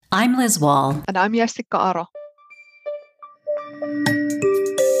I'm Liz Wall. And I'm Jessica Aro.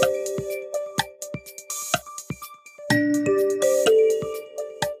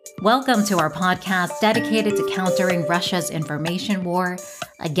 Welcome to our podcast dedicated to countering Russia's information war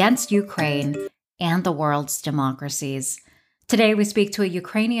against Ukraine and the world's democracies. Today, we speak to a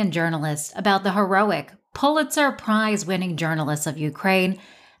Ukrainian journalist about the heroic Pulitzer Prize-winning journalists of Ukraine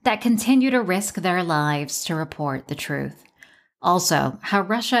that continue to risk their lives to report the truth. Also, how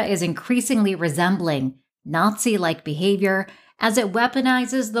Russia is increasingly resembling Nazi-like behavior as it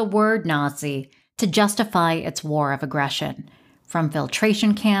weaponizes the word Nazi to justify its war of aggression, from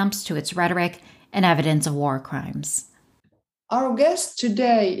filtration camps to its rhetoric and evidence of war crimes. Our guest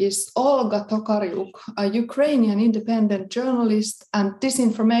today is Olga Tokaryuk, a Ukrainian independent journalist and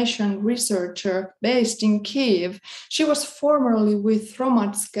disinformation researcher based in Kyiv. She was formerly with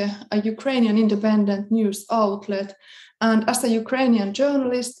Hromadske, a Ukrainian independent news outlet. And as a Ukrainian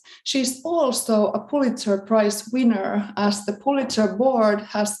journalist, she's also a Pulitzer Prize winner, as the Pulitzer board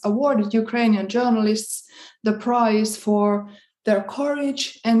has awarded Ukrainian journalists the prize for their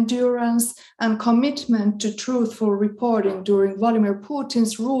courage, endurance, and commitment to truthful reporting during Vladimir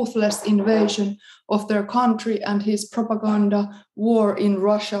Putin's ruthless invasion of their country and his propaganda war in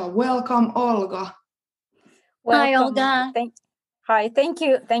Russia. Welcome, Olga. Welcome. Hi, Olga. Thank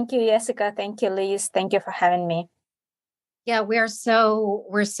you, Jessica. Thank you, Liz. Thank you for having me. Yeah, we're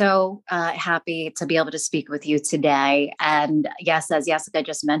so happy to be able to speak with you today. And yes, as Jessica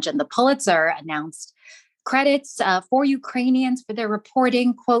just mentioned, the Pulitzer announced credits for Ukrainians for their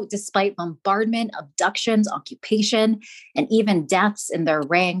reporting, quote, despite bombardment, abductions, occupation, and even deaths in their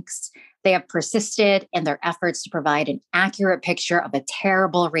ranks, they have persisted in their efforts to provide an accurate picture of a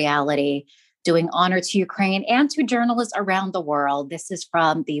terrible reality, doing honor to Ukraine and to journalists around the world. This is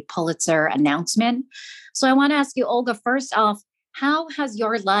from the Pulitzer announcement. So I want to ask you, Olga, first off, how has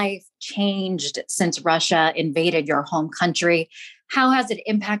your life changed since Russia invaded your home country? How has it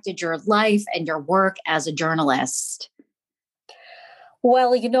impacted your life and your work as a journalist?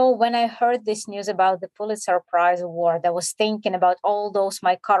 Well, when I heard this news about the Pulitzer Prize Award, I was thinking about all those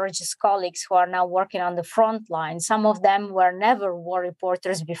my courageous colleagues who are now working on the front line. Some of them were never war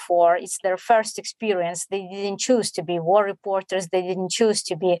reporters before. It's their first experience. They didn't choose to be war reporters. They didn't choose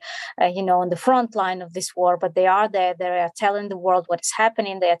to be, on the front line of this war, but they are there. They are telling the world what is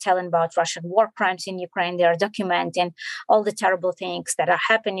happening. They are telling about Russian war crimes in Ukraine. They are documenting all the terrible things that are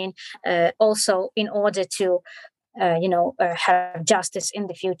happening, also in order to have justice in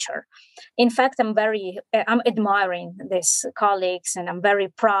the future. In fact, I'm admiring these colleagues, and I'm very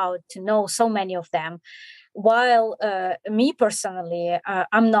proud to know so many of them. While me personally,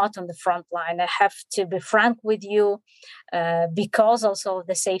 I'm not on the front line. I have to be frank with you, because also of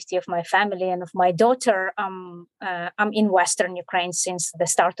the safety of my family and of my daughter. I'm in Western Ukraine since the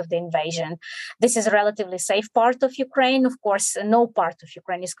start of the invasion. This is a relatively safe part of Ukraine. Of course, no part of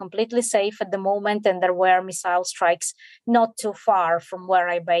Ukraine is completely safe at the moment, and there were missile strikes not too far from where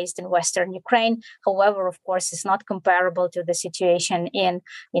I based in Western Ukraine. However, of course, it's not comparable to the situation in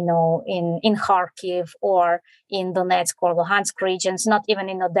Kharkiv or in Donetsk or Luhansk regions, not even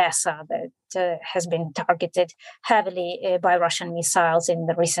in Odessa, that has been targeted heavily by Russian missiles in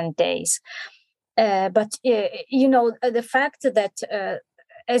the recent days. But the fact that,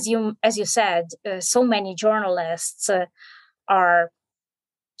 as you said, so many journalists are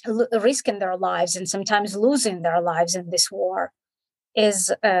risking their lives and sometimes losing their lives in this war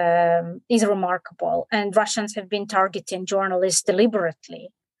is remarkable. And Russians have been targeting journalists deliberately.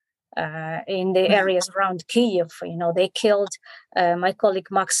 In the areas around Kyiv. They killed my colleague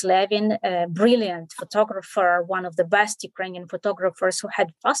Max Levin, a brilliant photographer, one of the best Ukrainian photographers who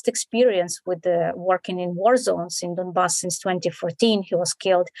had vast experience with working in war zones in Donbass since 2014. He was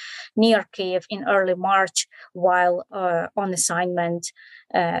killed near Kyiv in early March while on assignment,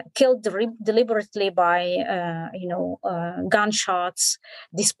 killed deliberately by gunshots,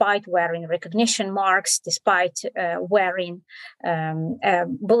 despite wearing recognition marks, despite wearing a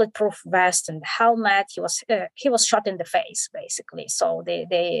bulletproof vest and helmet. He was shot in the face, basically. So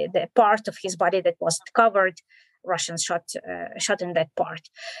the part of his body that was covered, Russians shot in that part.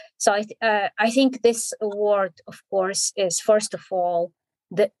 So I think this award, of course, is first of all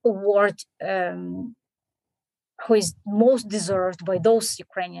the award who is most deserved by those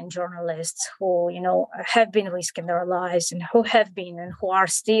Ukrainian journalists who, have been risking their lives and who have been and who are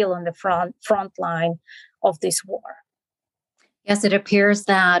still on the front line of this war. Yes, it appears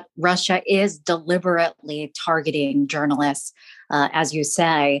that Russia is deliberately targeting journalists, as you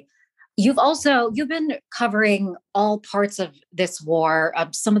say. You've been covering all parts of this war,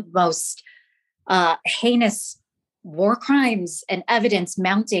 some of the most heinous war crimes and evidence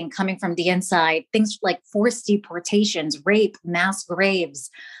mounting coming from the inside, things like forced deportations, rape, mass graves.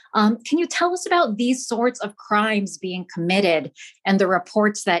 Can you tell us about these sorts of crimes being committed and the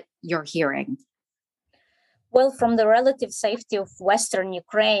reports that you're hearing? Well, from the relative safety of Western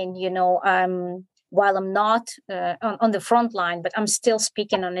Ukraine, while I'm not on the front line, but I'm still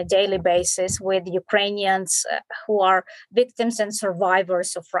speaking on a daily basis with Ukrainians who are victims and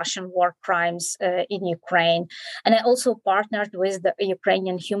survivors of Russian war crimes in Ukraine. And I also partnered with the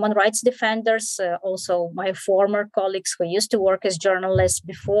Ukrainian human rights defenders, also my former colleagues who used to work as journalists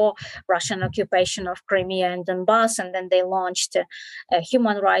before Russian occupation of Crimea and Donbass. And then they launched a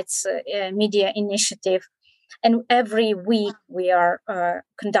human rights media initiative. And every week we are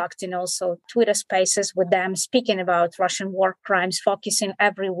conducting also Twitter spaces with them, speaking about Russian war crimes, focusing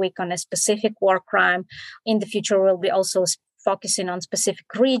every week on a specific war crime. In the future, we'll be also focusing on specific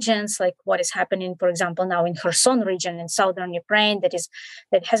regions, like what is happening, for example, now in Kherson region in southern Ukraine,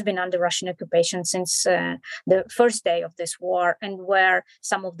 that has been under Russian occupation since the first day of this war, and where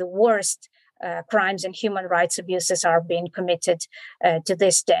some of the worst crimes and human rights abuses are being committed to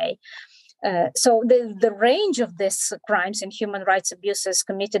this day. So the range of these crimes and human rights abuses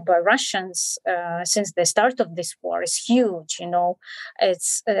committed by Russians since the start of this war is huge.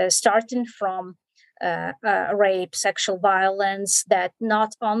 It's starting from rape, sexual violence that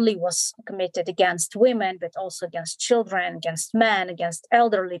not only was committed against women, but also against children, against men, against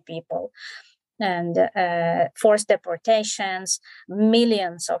elderly people. And forced deportations.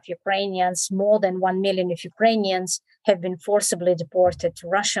 Millions of Ukrainians, more than 1 million of Ukrainians, have been forcibly deported to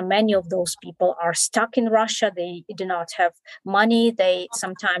Russia. Many of those people are stuck in Russia. They do not have money. They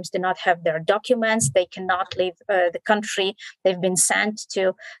sometimes do not have their documents. They cannot leave the country. They've been sent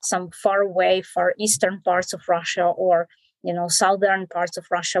to some far eastern parts of Russia, or southern parts of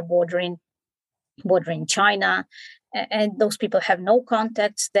Russia bordering China. And those people have no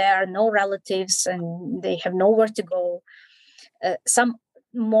contacts there, no relatives, and they have nowhere to go. Some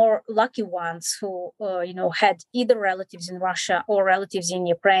more lucky ones who, had either relatives in Russia or relatives in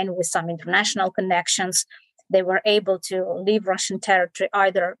Ukraine with some international connections, they were able to leave Russian territory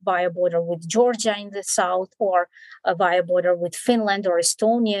either via border with Georgia in the south, or via border with Finland or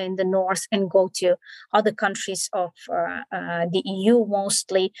Estonia in the north, and go to other countries of the EU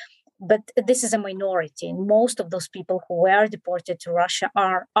mostly. But this is a minority. Most of those people who were deported to Russia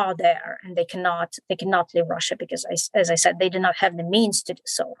are there, and they cannot leave Russia because, as I said, they do not have the means to do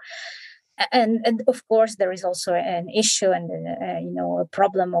so. And of course, there is also an issue and a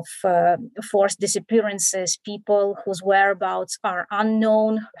problem of forced disappearances. People whose whereabouts are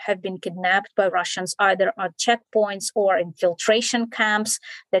unknown have been kidnapped by Russians either at checkpoints or in filtration camps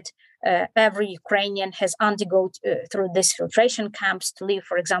that every Ukrainian has undergone through these filtration camps to leave,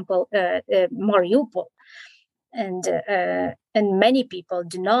 for example, Mariupol. And many people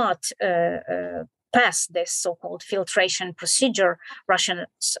do not pass this so-called filtration procedure.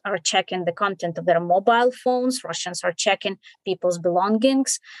 Russians are checking the content of their mobile phones. Russians are checking people's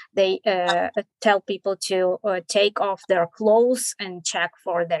belongings. They tell people to take off their clothes and check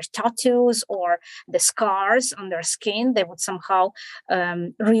for their tattoos or the scars on their skin. They would somehow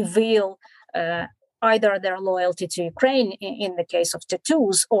reveal either their loyalty to Ukraine in the case of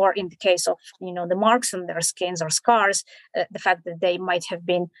tattoos, or in the case of the marks on their skins or scars, the fact that they might have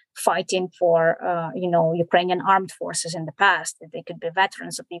been fighting for Ukrainian armed forces in the past. That they could be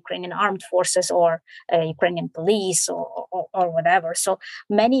veterans of the Ukrainian armed forces or Ukrainian police or whatever. So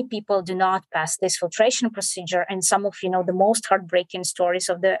many people do not pass this filtration procedure. And some of the most heartbreaking stories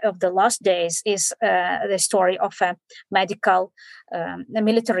of the last days is the story of a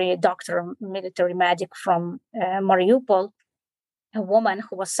military doctor, military medic from Mariupol, a woman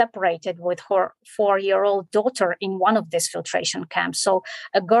who was separated with her 4-year-old daughter in one of these filtration camps. So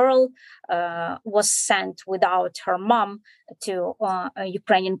a girl was sent without her mom to a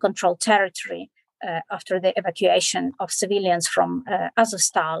Ukrainian-controlled territory after the evacuation of civilians from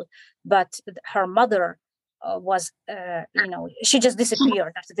Azovstal. But her mother she just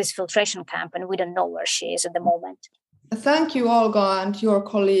disappeared after this filtration camp, and we don't know where she is at the moment. Thank you, Olga, and your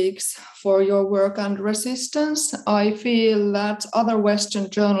colleagues for your work and resistance. I feel that other Western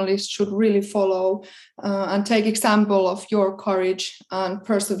journalists should really follow and take example of your courage and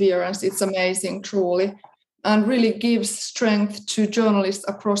perseverance. It's amazing, truly, and really gives strength to journalists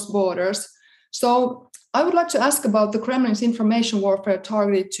across borders. So I would like to ask about the Kremlin's information warfare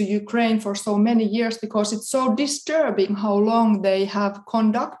targeted to Ukraine for so many years, because it's so disturbing how long they have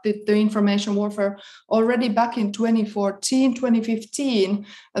conducted the information warfare. Already back in 2014, 2015,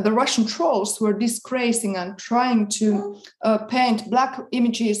 the Russian trolls were disgracing and trying to paint black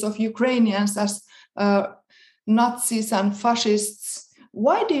images of Ukrainians as Nazis and fascists.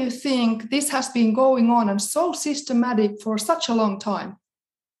 Why do you think this has been going on and so systematic for such a long time?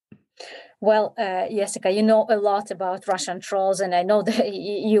 Well, Jessica, you know a lot about Russian trolls, and I know that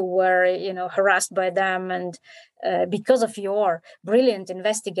you were, harassed by them, and because of your brilliant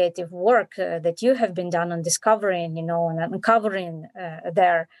investigative work that you have been done on discovering, and uncovering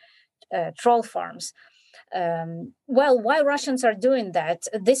their troll farms. Why Russians are doing that?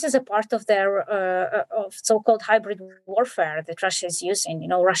 This is a part of their of so-called hybrid warfare that Russia is using.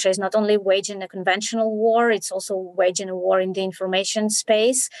 Russia is not only waging a conventional war; it's also waging a war in the information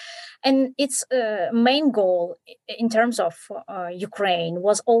space. And its main goal in terms of Ukraine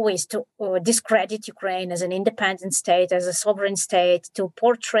was always to discredit Ukraine as an independent state, as a sovereign state, to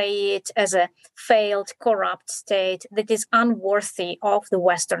portray it as a failed, corrupt state that is unworthy of the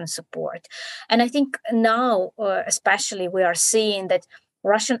Western support. And I think now, especially, we are seeing that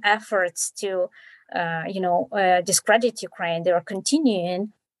Russian efforts to, discredit Ukraine, they are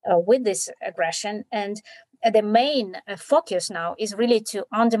continuing with this aggression. And the main focus now is really to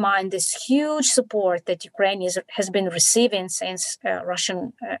undermine this huge support that Ukraine has been receiving since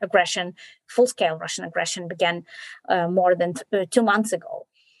Russian aggression, full-scale Russian aggression began more than 2 months ago.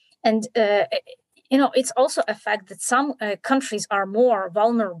 And, it's also a fact that some countries are more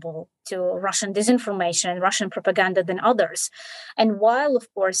vulnerable to Russian disinformation and Russian propaganda than others. And while, of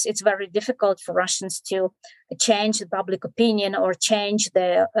course, it's very difficult for Russians to change the public opinion or change the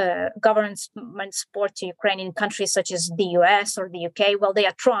government support to Ukraine in countries such as the US or the UK, well, they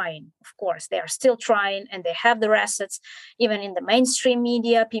are trying, of course. They are still trying, and they have their assets, even in the mainstream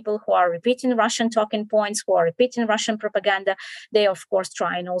media, people who are repeating Russian talking points, who are repeating Russian propaganda. They are, of course,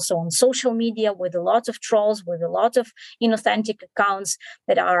 trying also on social media with a lot of trolls, with a lot of inauthentic accounts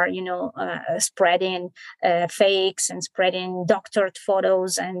that are, spreading fakes and spreading doctored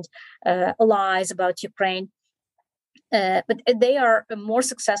photos and lies about Ukraine. But they are more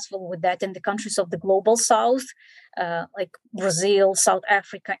successful with that in the countries of the global south, like Brazil, South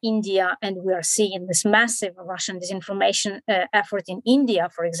Africa, India. And we are seeing this massive Russian disinformation effort in India,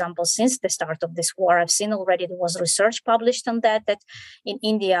 for example, since the start of this war. I've seen already there was research published on that in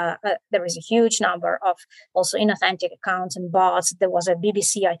India, there is a huge number of also inauthentic accounts and bots. There was a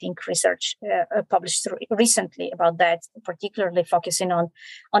BBC, I think, research published recently about that, particularly focusing on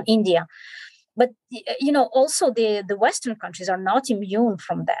India. But also the Western countries are not immune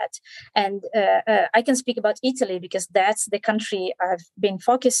from that. And I can speak about Italy because that's the country I've been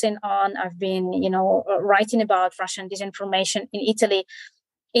focusing on. I've been, writing about Russian disinformation in Italy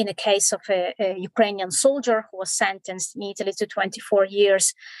in a case of a Ukrainian soldier who was sentenced in Italy to 24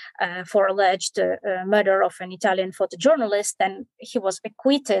 years for alleged murder of an Italian photojournalist. And he was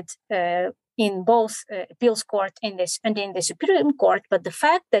acquitted in both appeals court and in the Supreme Court. But the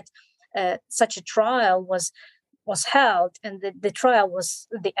fact that such a trial was held, and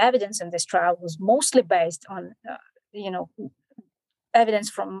the evidence in this trial was mostly based on, evidence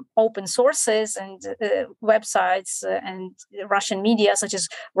from open sources and websites and Russian media, such as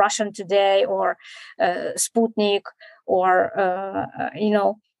Russian Today or Sputnik or,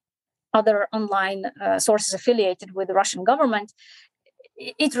 other online sources affiliated with the Russian government.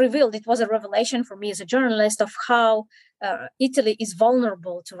 It was a revelation for me as a journalist of how Italy is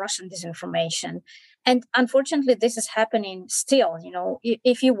vulnerable to Russian disinformation. And unfortunately, this is happening still.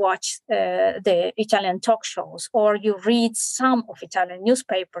 If you watch the Italian talk shows or you read some of Italian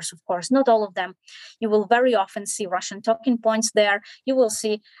newspapers, of course, not all of them, you will very often see Russian talking points there. You will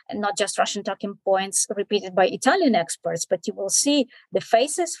see not just Russian talking points repeated by Italian experts, but you will see the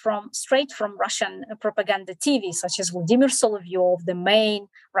faces straight from Russian propaganda TV, such as Vladimir Solovyov, the main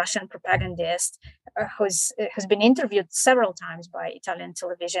Russian propagandist, who has been interviewed several times by Italian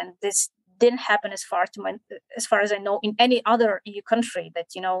television. This didn't happen as far as I know in any other EU country. That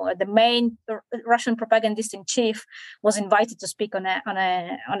the main Russian propagandist in chief was invited to speak on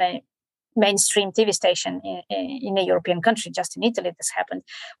a mainstream TV station in a European country. Just in Italy, this happened.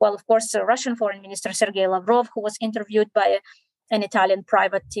 Well, of course, Russian Foreign Minister Sergei Lavrov, who was interviewed by an Italian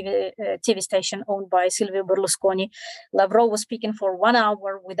private TV station owned by Silvio Berlusconi. Lavrov was speaking for 1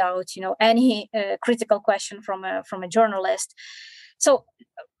 hour without, any critical question from a journalist. So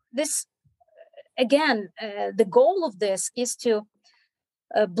this, again, the goal of this is to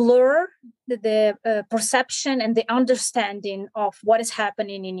blur the perception and the understanding of what is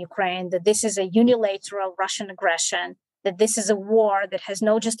happening in Ukraine, that this is a unilateral Russian aggression, that this is a war that has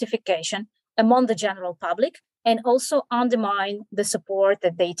no justification among the general public, and also undermine the support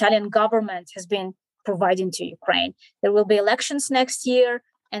that the Italian government has been providing to Ukraine. There will be elections next year,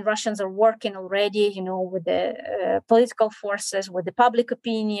 and Russians are working already, with the political forces, with the public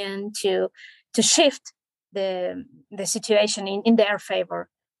opinion to shift the situation in their favor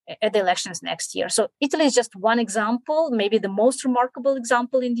at the elections next year. So Italy is just one example, maybe the most remarkable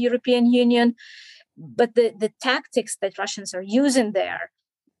example in the European Union. But the tactics that Russians are using there,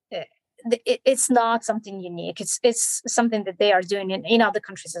 it's not something unique. It's something that they are doing in other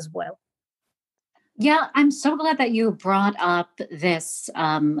countries as well. Yeah, I'm so glad that you brought up this,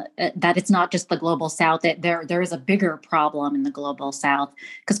 that it's not just the global South, that there is a bigger problem in the global South.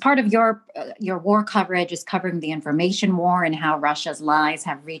 Because part of your war coverage is covering the information war and how Russia's lies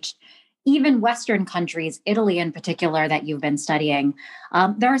have reached even Western countries, Italy in particular, that you've been studying.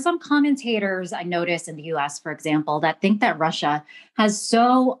 There are some commentators I notice in the US, for example, that think that Russia has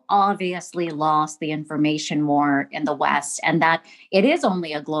so obviously lost the information war in the West, and that it is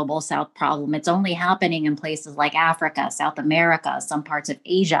only a global South problem. It's only happening in places like Africa, South America, some parts of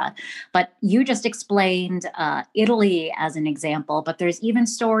Asia. But you just explained Italy as an example, but there's even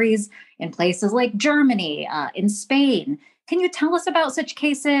stories in places like Germany, in Spain. Can you tell us about such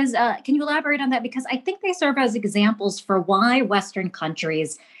cases? Can you elaborate on that? Because I think they serve as examples for why Western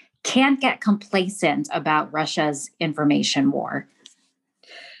countries can't get complacent about Russia's information war.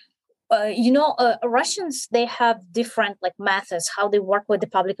 Russians, they have different methods how they work with the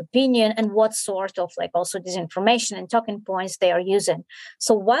public opinion and what sort of also disinformation and talking points they are using.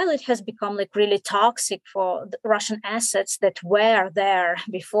 So while it has become really toxic for the Russian assets that were there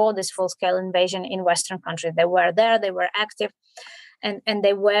before this full-scale invasion in Western countries, they were there, they were active, and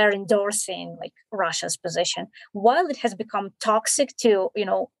they were endorsing Russia's position. While it has become toxic to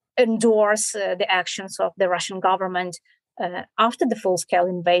endorse the actions of the Russian government after the full-scale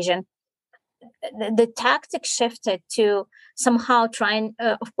invasion, the tactic shifted to somehow try and,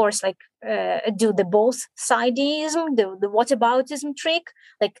 of course, do the both sideism, the whataboutism trick,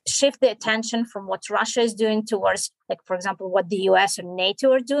 shift the attention from what Russia is doing towards, for example, what the US and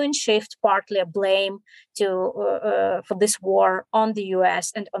NATO are doing, shift partly a blame for this war on the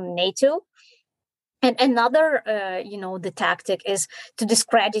US and on NATO. And another, the tactic is to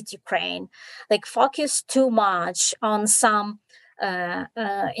discredit Ukraine, focus too much on some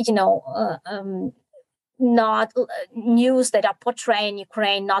not news that are portraying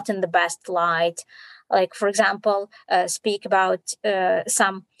Ukraine not in the best light. For example, speak about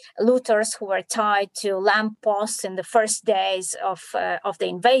some looters who were tied to lampposts in the first days of the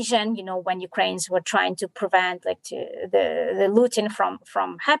invasion. When Ukrainians were trying to prevent the looting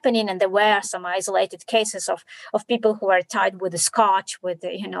from happening, and there were some isolated cases of people who were tied with the scotch, with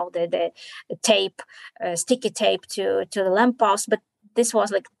the tape, sticky tape to the lamppost. But these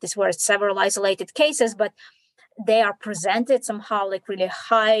were several isolated cases, but they are presented somehow really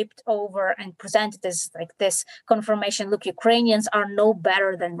hyped over and presented as this confirmation. Look, Ukrainians are no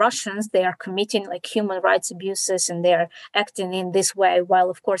better than Russians. They are committing human rights abuses and they're acting in this way, while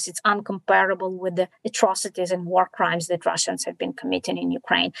of course it's uncomparable with the atrocities and war crimes that Russians have been committing in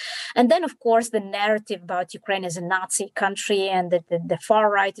Ukraine. And then of course the narrative about Ukraine as a Nazi country and that the far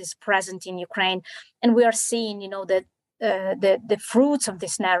right is present in Ukraine. And we are seeing, that the fruits of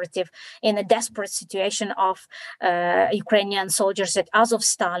this narrative in a desperate situation of Ukrainian soldiers at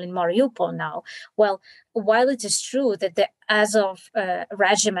Azovstal in Mariupol now. Well, while it is true that the Azov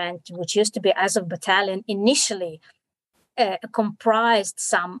regiment, which used to be Azov battalion, initially comprised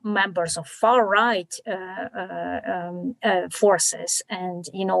some members of far-right forces. And,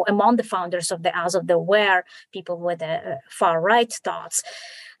 among the founders of the Azov, there were people with far-right thoughts.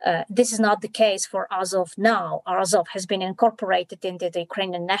 This is not the case for Azov now. Azov has been incorporated into the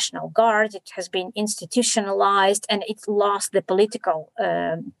Ukrainian National Guard. It has been institutionalized, and it lost the political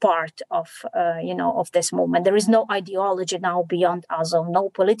part of this movement. There is no ideology now beyond Azov, no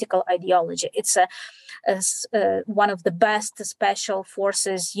political ideology. It's one of the best special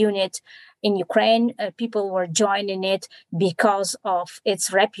forces unit in Ukraine. People were joining it because of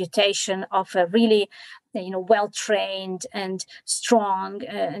its reputation of a really well-trained and strong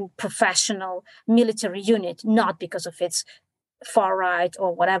and professional military unit, not because of its far right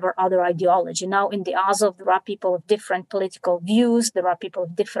or whatever other ideology. Now in the Azov, there are people of different political views, there are people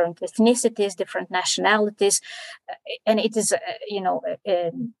of different ethnicities, different nationalities, and it is,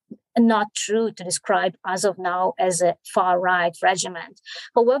 not true to describe Azov now as a far-right regiment.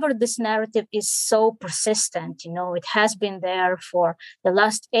 However, this narrative is so persistent. It has been there for the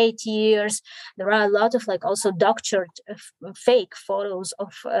last 8 years. There are a lot of also doctored fake photos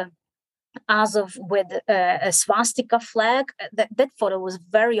of Azov with a swastika flag. That photo was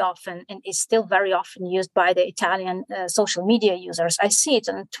very often and is still very often used by the Italian social media users. I see it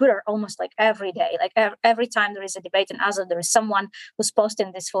on Twitter almost like every day. Like every time there is a debate in Azov, there is someone who's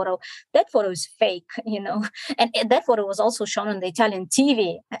posting this photo. That photo is fake, and that photo was also shown on the Italian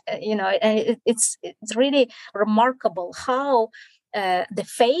TV. And it's really remarkable how the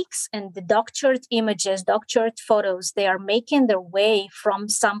fakes and the doctored images, doctored photos, they are making their way from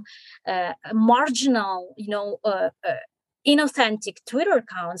some marginal, inauthentic Twitter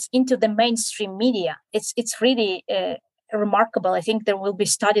accounts into the mainstream media. It's really remarkable. I think there will be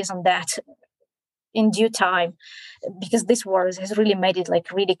studies on that in due time, because this war has really made it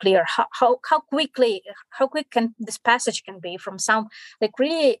like really clear how quick can this passage can be from some like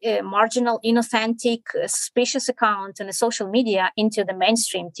really marginal, inauthentic, suspicious account on the social media into the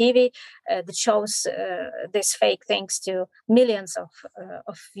mainstream TV that shows these fake things to millions of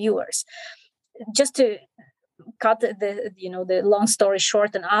viewers. Just to cut the long story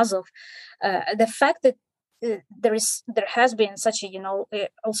short on Azov, the fact that there has been such a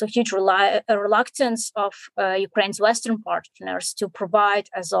also huge reluctance of Ukraine's Western partners to provide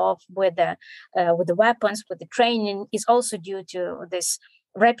Azov with the weapons, with the training, is also due to this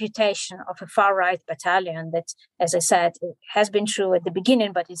reputation of a far right battalion that, as I said, has been true at the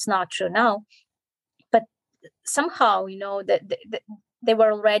beginning, but it's not true now. But somehow, they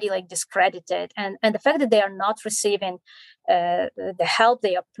were already like discredited, and the fact that they are not receiving the help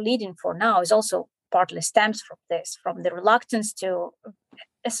they are pleading for now is also partly stems from the reluctance to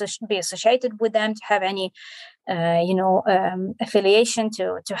be associated with them, to have any, affiliation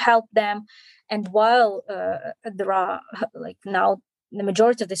to help them. And while there are like now the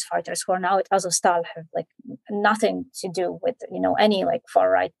majority of these fighters who are now at Azovstal have like nothing to do with any like far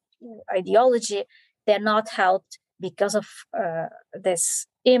right ideology, they're not helped because of this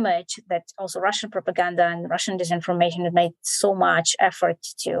image that also Russian propaganda and Russian disinformation have made so much effort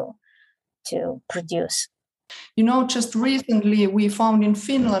to produce. Just recently we found in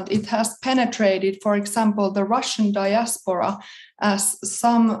Finland it has penetrated, for example, the Russian diaspora, as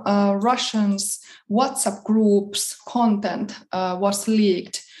some Russians' WhatsApp groups content was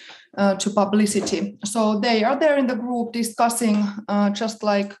leaked to publicity. So they are there in the group discussing just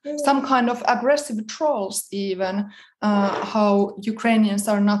like some kind of aggressive trolls, even how Ukrainians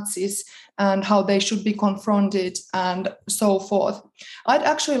are Nazis and how they should be confronted and so forth. I'd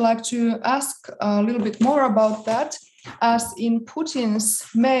actually like to ask a little bit more about that, as in Putin's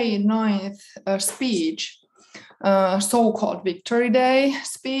May 9th speech, so-called Victory Day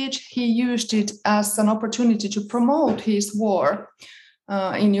speech, he used it as an opportunity to promote his war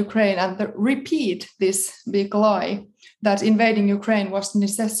in Ukraine and repeat this big lie that invading Ukraine was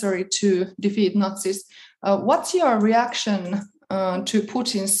necessary to defeat Nazis. What's your reaction to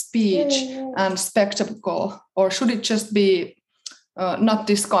Putin's speech and spectacle, or should it just be not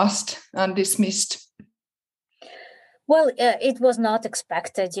discussed and dismissed? Well, it was not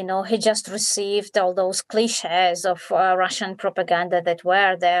expected. He just received all those cliches of Russian propaganda that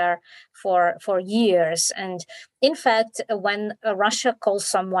were there for years. And in fact, when Russia calls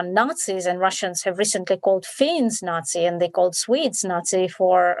someone Nazis, and Russians have recently called Finns Nazi, and they called Swedes Nazi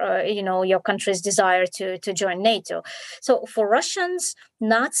for, your country's desire to join NATO. So for Russians,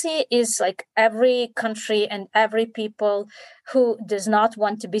 Nazi is like every country and every people who does not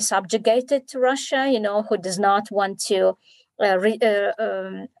want to be subjugated to Russia, who does not want to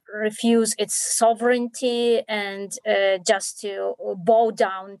refuse its sovereignty and just to bow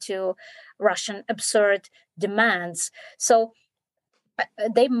down to Russian absurd demands. So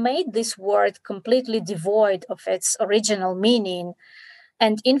they made this word completely devoid of its original meaning.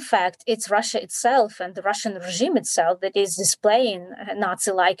 And in fact, it's Russia itself and the Russian regime itself that is displaying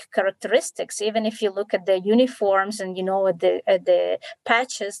Nazi-like characteristics. Even if you look at the uniforms and, at the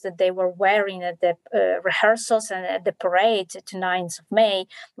patches that they were wearing at the rehearsals and at the parade to 9th of May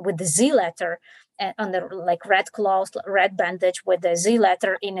with the Z letter, on the like red cloth, red bandage with the Z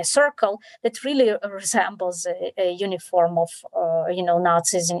letter in a circle, that really resembles a uniform of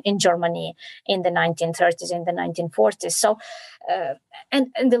Nazis in Germany in the 1930s, in the 1940s. So and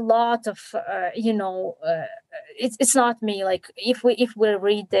a lot of it's not me. Like if we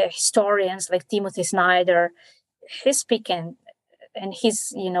read the historians like Timothy Snyder, he's speaking and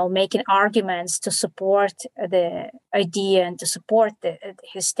he's making arguments to support the idea and to support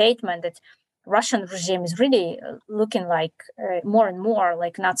his statement that Russian regime is really looking like more and more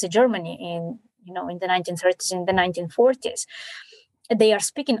like Nazi Germany in the 1930s, in the 1940s. They are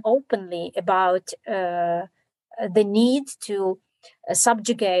speaking openly about the need to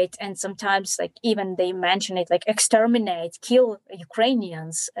subjugate, and sometimes like even they mention it like exterminate, kill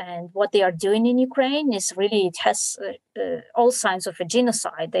Ukrainians. And what they are doing in Ukraine is really, it has all signs of a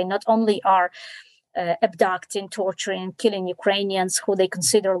genocide. They not only are abducting, torturing, killing Ukrainians who they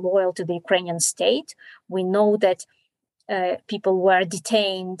consider loyal to the Ukrainian state. We know that people were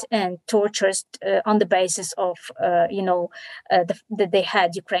detained and tortured on the basis of, that they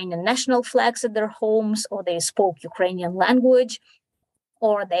had Ukrainian national flags at their homes, or they spoke Ukrainian language,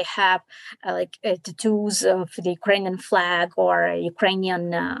 or they have tattoos of the Ukrainian flag, or a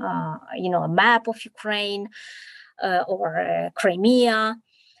Ukrainian, a map of Ukraine, or Crimea.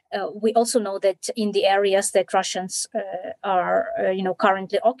 We also know that in the areas that Russians are,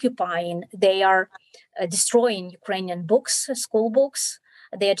 currently occupying, they are destroying Ukrainian books, school books.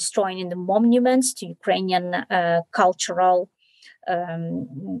 They are destroying the monuments to Ukrainian cultural,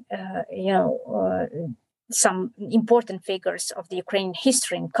 some important figures of the Ukrainian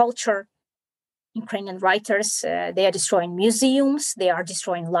history and culture. Ukrainian writers, they are destroying museums, they are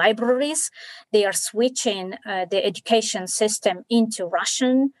destroying libraries, they are switching the education system into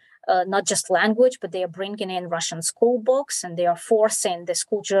Russian, not just language, but they are bringing in Russian school books, and they are forcing the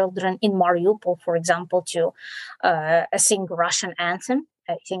school children in Mariupol, for example, to sing Russian anthem.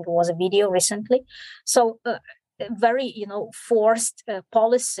 I think it was a video recently. So very, forced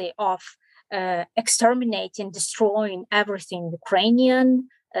policy of exterminating, destroying everything Ukrainian,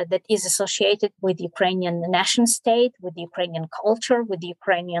 that is associated with the Ukrainian nation state, with the Ukrainian culture, with the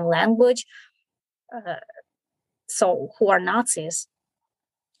Ukrainian language. So who are Nazis?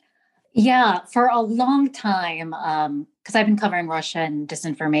 Yeah, for a long time, because I've been covering Russian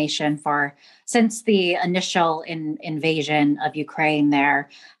disinformation since the initial invasion of Ukraine there.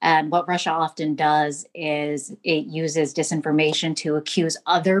 And what Russia often does is it uses disinformation to accuse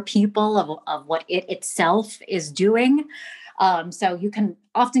other people of what it itself is doing. So you can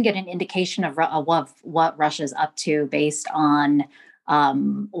often get an indication of what Russia's up to based on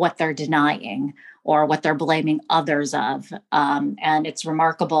what they're denying or what they're blaming others of. And it's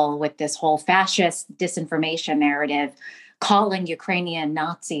remarkable with this whole fascist disinformation narrative, calling Ukrainian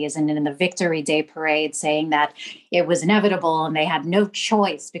Nazis, and in the Victory Day parade saying that it was inevitable and they had no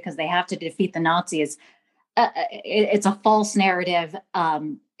choice because they have to defeat the Nazis. It's a false narrative.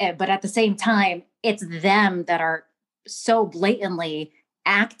 But at the same time, it's them that are so blatantly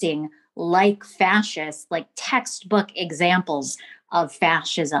acting like fascists, like textbook examples of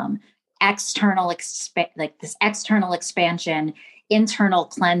fascism. This external expansion, internal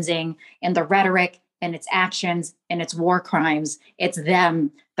cleansing, and the rhetoric and its actions and its war crimes. It's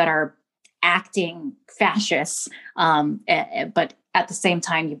them that are acting fascists, but at the same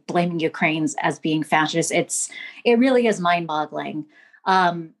time, you're blaming Ukrainians as being fascist. It really is mind-boggling.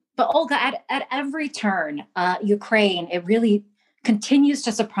 But Olga, at every turn, Ukraine, it really continues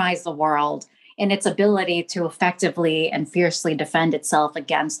to surprise the world in its ability to effectively and fiercely defend itself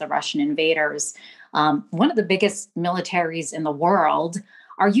against the Russian invaders. One of the biggest militaries in the world.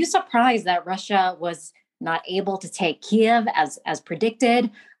 Are you surprised that Russia was not able to take Kiev as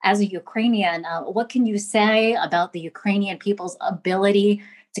predicted? As a Ukrainian, what can you say about the Ukrainian people's ability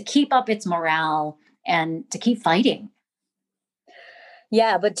to keep up its morale and to keep fighting?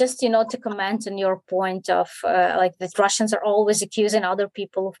 Yeah, but just, to comment on your point of that Russians are always accusing other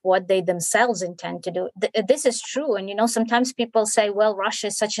people of what they themselves intend to do. This is true. And, sometimes people say, well, Russia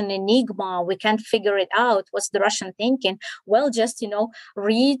is such an enigma. We can't figure it out. What's the Russian thinking? Well, just,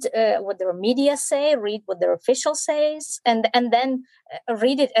 read what their media say, read what their official says, and then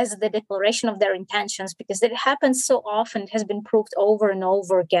read it as the declaration of their intentions, because it happens so often. It has been proved over and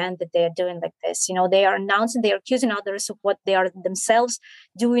over again that they are doing like this. They are announcing, they are accusing others of what they are themselves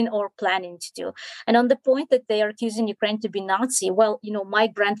doing or planning to do. And on the point that they are accusing Ukraine to be Nazi, well, my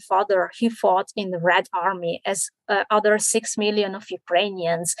grandfather, he fought in the Red Army as other 6 million of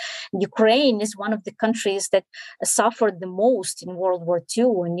Ukrainians. Ukraine is one of the countries that suffered the most in World War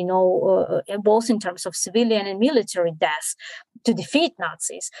II, and both in terms of civilian and military deaths to defeat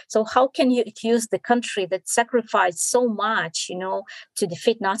Nazis. So how can you accuse the country that sacrificed so much, to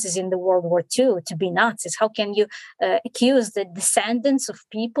defeat Nazis in the World War II to be Nazis? How can you accuse the descendants of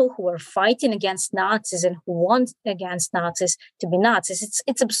people who are fighting against Nazis and who want against Nazis to be Nazis?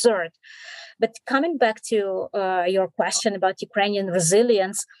 It's absurd. But coming back to your question about Ukrainian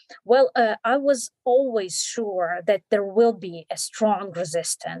resilience, well, I was always sure that there will be a strong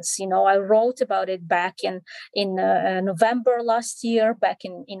resistance. I wrote about it back in November last year, back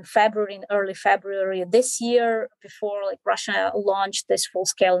in February, in early February this year, before Russia launched this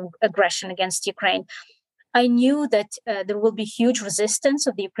full-scale aggression against Ukraine. I knew that there will be huge resistance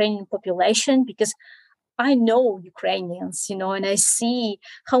of the Ukrainian population, because I know Ukrainians, and I see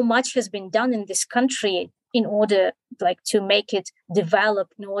how much has been done in this country in order to make it develop,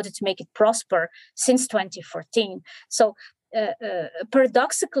 in order to make it prosper since 2014. So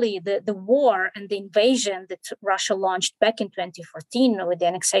paradoxically, the war and the invasion that Russia launched back in 2014 with the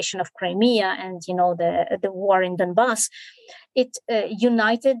annexation of Crimea and the war in Donbass, it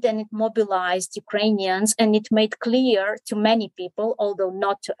united and it mobilized Ukrainians, and it made clear to many people, although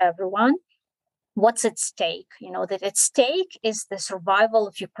not to everyone, what's at stake. That at stake is the survival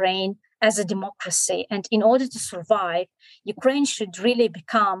of Ukraine as a democracy. And in order to survive, Ukraine should really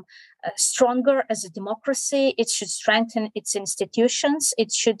become stronger as a democracy. It should strengthen its institutions.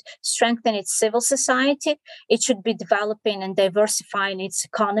 It should strengthen its civil society. It should be developing and diversifying its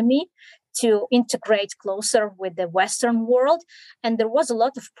economy to integrate closer with the Western world. And there was a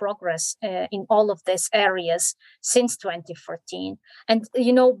lot of progress in all of these areas since 2014. And,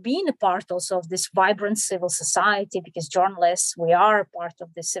 being a part also of this vibrant civil society, because journalists, we are a part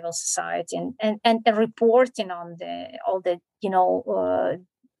of the civil society, and reporting on all the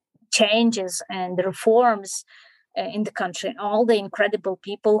changes and the reforms in the country, and all the incredible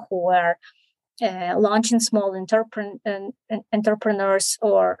people who were launching small entrepreneurs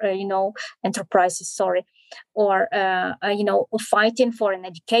or enterprises, or fighting for an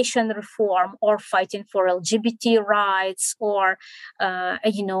education reform, or fighting for LGBT rights, or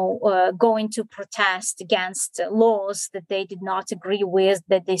going to protest against laws that they did not agree with,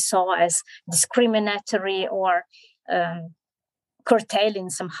 that they saw as discriminatory or curtailing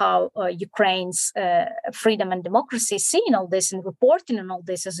somehow Ukraine's freedom and democracy. Seeing all this and reporting on all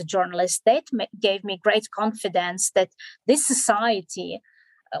this as a journalist, that gave me great confidence that this society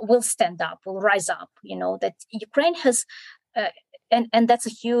will stand up, will rise up. That Ukraine has, and that's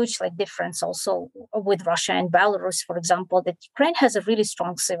a huge difference also with Russia and Belarus, for example, that Ukraine has a really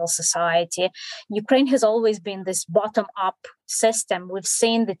strong civil society. Ukraine has always been this bottom-up system. We've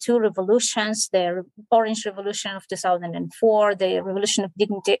seen the two revolutions, the Orange Revolution of 2004, the Revolution of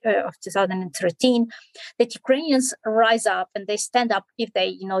Dignity of 2013, that Ukrainians rise up and they stand up if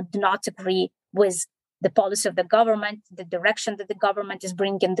they, do not agree with the policy of the government, the direction that the government is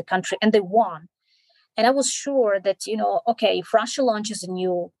bringing the country, and they won. And I was sure that, if Russia launches a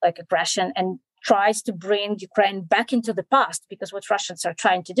new aggression and tries to bring Ukraine back into the past, because what Russians are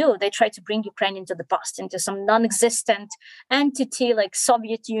trying to do, they try to bring Ukraine into the past, into some non-existent entity like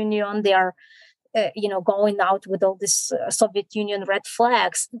Soviet Union. They are, going out with all this Soviet Union red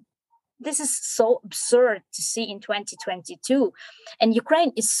flags. This is so absurd to see in 2022. And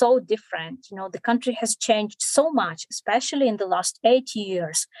Ukraine is so different. The country has changed so much, especially in the last 8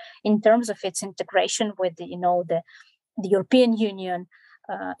 years, in terms of its integration with the European Union,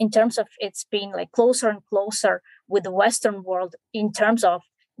 in terms of its being closer and closer with the Western world, in terms of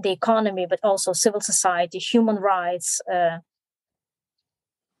the economy, but also civil society, human rights,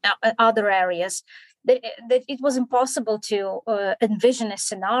 other areas. That it was impossible to envision a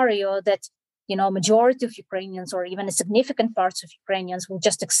scenario that majority of Ukrainians, or even a significant parts of Ukrainians, will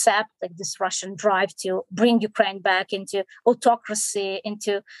just accept this Russian drive to bring Ukraine back into autocracy,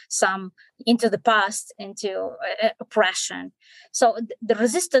 into the past, into oppression. So the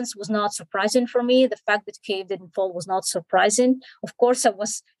resistance was not surprising for me. The fact that Kyiv didn't fall was not surprising. Of course, I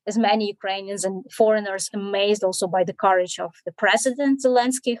was, as many Ukrainians and foreigners, amazed also by the courage of the president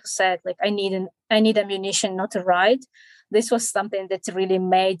Zelensky, who said, I need ammunition, not a ride. This was something that really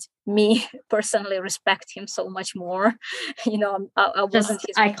made me personally respect him so much more. I wasn't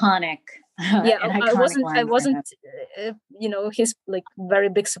his iconic. Yeah, I wasn't his very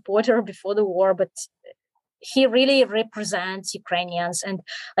big supporter before the war, but he really represents Ukrainians. And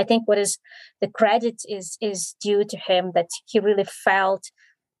I think the credit is due to him, that he really felt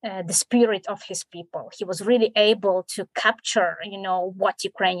the spirit of his people. He was really able to capture, what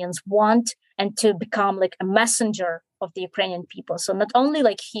Ukrainians want, and to become a messenger of the Ukrainian people. So not only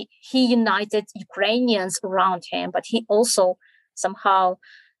he united Ukrainians around him, but he also somehow,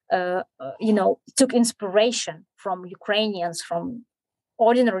 took inspiration from Ukrainians, from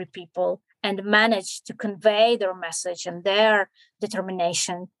ordinary people, and managed to convey their message and their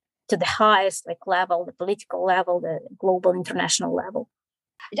determination to the highest level, the political level, the global international level.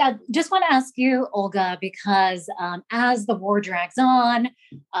 I just want to ask you, Olga, because as the war drags on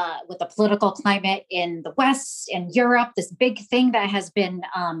with the political climate in the West and Europe, this big thing that has been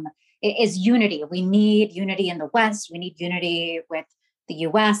is unity. We need unity in the West. We need unity with the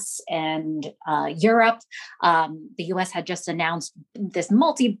US and Europe. The US had just announced this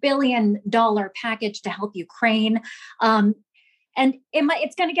multi-billion-dollar package to help Ukraine. And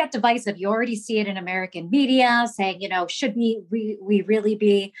it's going to get divisive. You already see it in American media saying, should we really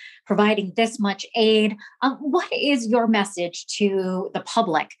be providing this much aid? What is your message to the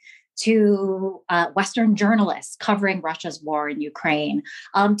public, to Western journalists covering Russia's war in Ukraine,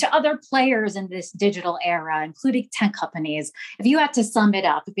 to other players in this digital era, including tech companies, if you had to sum it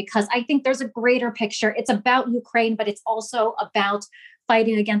up? Because I think there's a greater picture. It's about Ukraine, but it's also about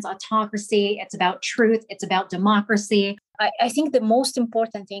fighting against autocracy. It's about truth. It's about democracy. I think the most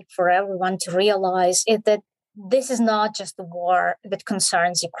important thing for everyone to realize is that this is not just the war that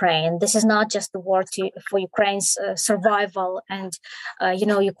concerns Ukraine. This is not just the war for Ukraine's survival and,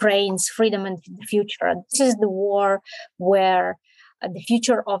 Ukraine's freedom and future. This is the war where the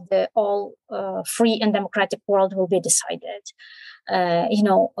future of the all free and democratic world will be decided.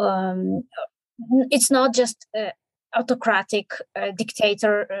 It's not just autocratic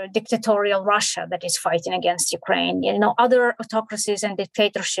dictatorial Russia that is fighting against Ukraine. Other autocracies and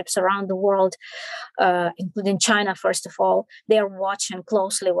dictatorships around the world, including China, first of all, they are watching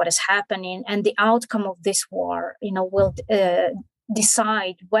closely what is happening, and the outcome of this war, will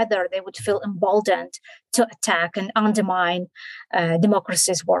decide whether they would feel emboldened to attack and undermine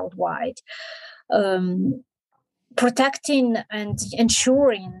democracies worldwide. Protecting and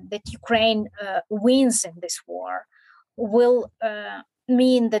ensuring that Ukraine wins in this war will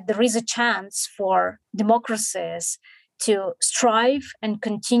mean that there is a chance for democracies to strive and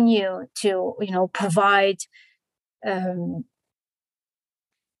continue to, provide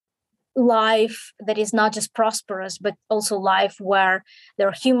life that is not just prosperous, but also life where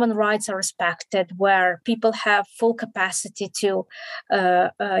their human rights are respected, where people have full capacity to,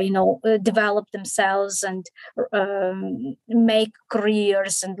 develop themselves and make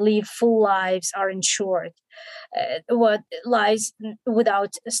careers and live full lives are ensured. What lies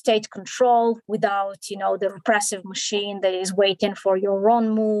without state control, without, the repressive machine that is waiting for your own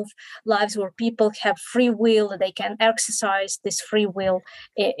move, lives where people have free will, they can exercise this free will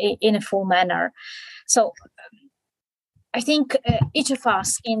in a full manner. So I think each of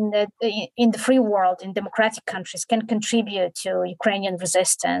us in the free world, in democratic countries, can contribute to Ukrainian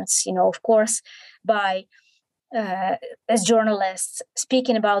resistance, of course, by as journalists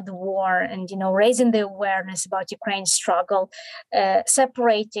speaking about the war and raising the awareness about Ukraine's struggle,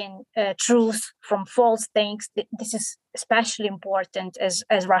 separating truth from false things. This is especially important as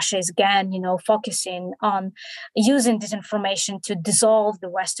Russia is again focusing on using disinformation to dissolve the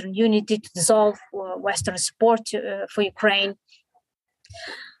Western unity, to dissolve Western support for Ukraine.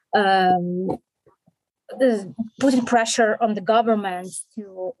 Putting pressure on the government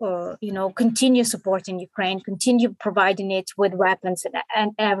to, continue supporting Ukraine, continue providing it with weapons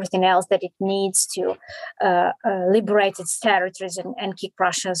and everything else that it needs to liberate its territories and kick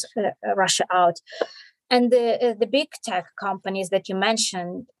Russia out. And the big tech companies that you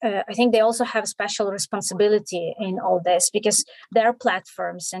mentioned, I think they also have special responsibility in all this, because their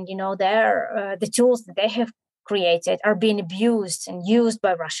platforms and the tools that they have created are being abused and used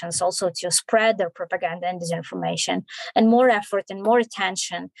by Russians also to spread their propaganda and disinformation. And more effort and more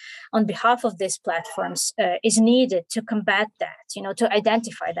attention on behalf of these platforms is needed to combat that, to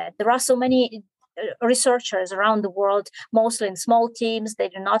identify that. There are so many researchers around the world, mostly in small teams. They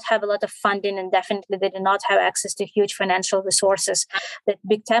do not have a lot of funding, and definitely they do not have access to huge financial resources that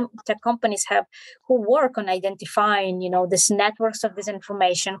big tech companies have, who work on identifying, these networks of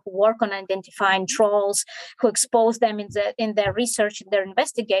disinformation, who work on identifying trolls, who expose them in their research, in their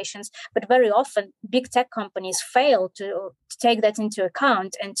investigations. But very often, big tech companies fail to take that into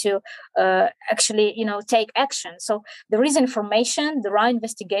account and to actually, take action. So there is information, there are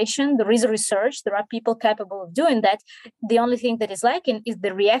investigation, there is research, there are people capable of doing that. The only thing that is lacking is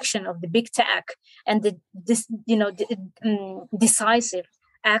the reaction of the big tech and decisive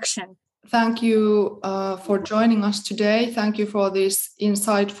action. Thank you for joining us today. Thank you for this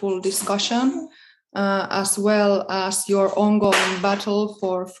insightful discussion, as well as your ongoing battle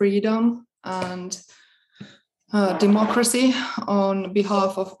for freedom and democracy on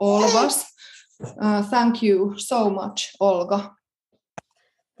behalf of all of us. Thank you so much, Olga.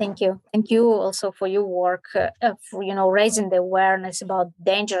 Thank you. Thank you also for your work, for raising the awareness about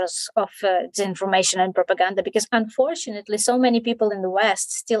dangers of disinformation and propaganda. Because unfortunately, so many people in the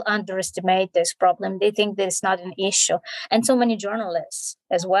West still underestimate this problem. They think that it's not an issue, and so many journalists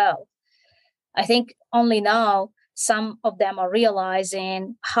as well. I think only now some of them are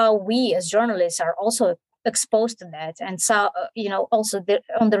realizing how we as journalists are also exposed to that, and so also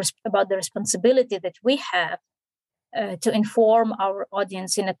about the responsibility that we have. To inform our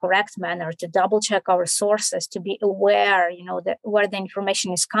audience in a correct manner, to double check our sources, to be aware, where the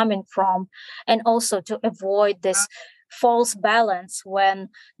information is coming from, and also to avoid this false balance when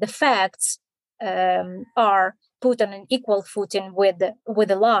the facts are put on an equal footing with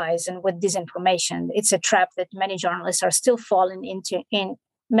the lies and with disinformation. It's a trap that many journalists are still falling into in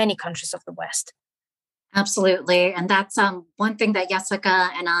many countries of the West. Absolutely. And that's one thing that Jessica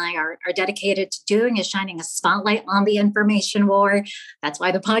and I are dedicated to doing, is shining a spotlight on the information war. That's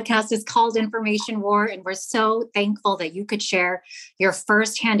why the podcast is called Information War. And we're so thankful that you could share your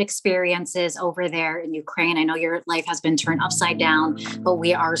firsthand experiences over there in Ukraine. I know your life has been turned upside down, but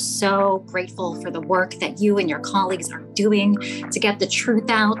we are so grateful for the work that you and your colleagues are doing to get the truth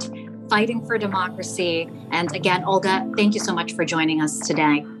out, fighting for democracy. And again, Olga, thank you so much for joining us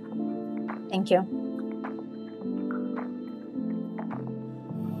today. Thank you.